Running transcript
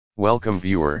Welcome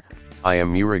viewer, I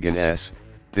am Murugan S.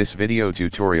 This video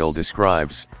tutorial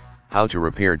describes how to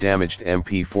repair damaged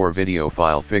MP4 video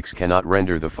file fix cannot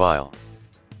render the file.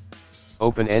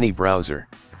 Open any browser.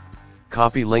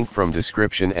 Copy link from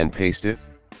description and paste it.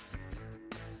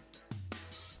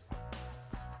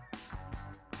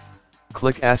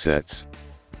 Click Assets.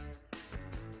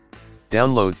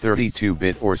 Download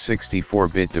 32-bit or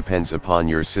 64-bit depends upon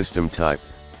your system type.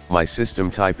 My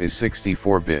system type is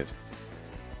 64-bit.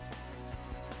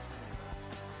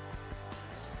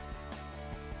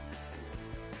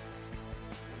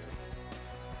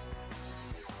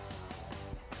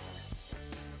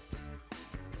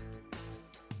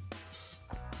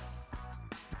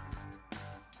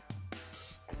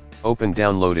 Open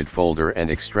downloaded folder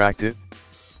and extract it.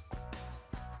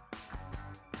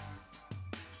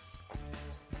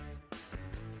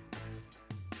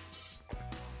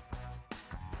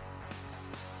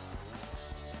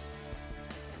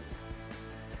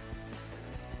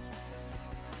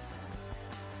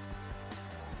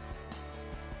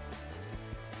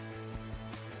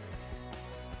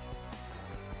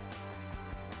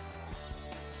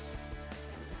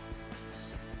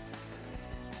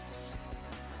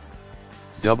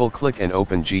 Double-click and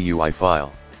open GUI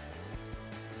file.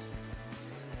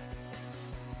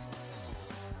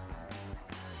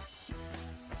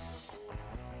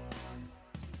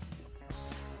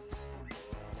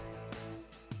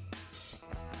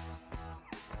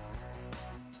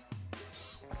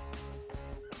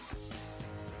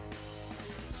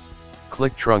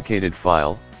 Click Truncated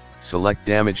File, select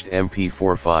Damaged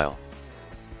MP4 file.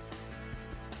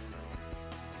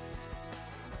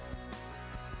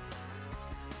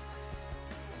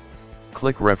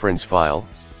 Click Reference File,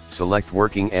 select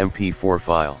Working MP4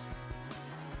 file.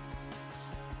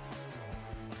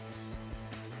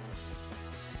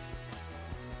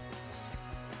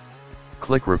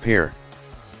 Click Repair.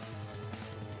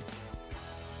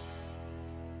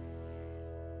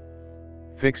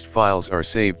 Fixed files are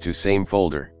saved to same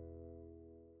folder.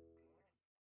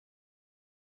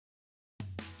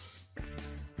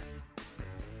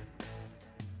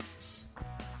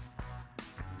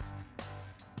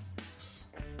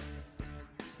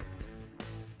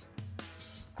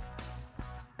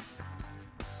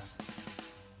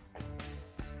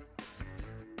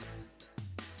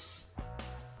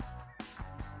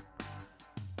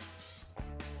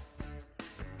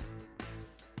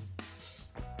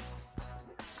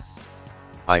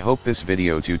 I hope this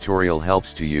video tutorial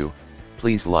helps to you.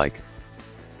 Please like,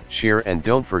 share and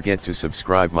don't forget to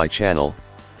subscribe my channel.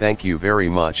 Thank you very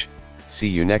much. See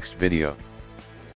you next video.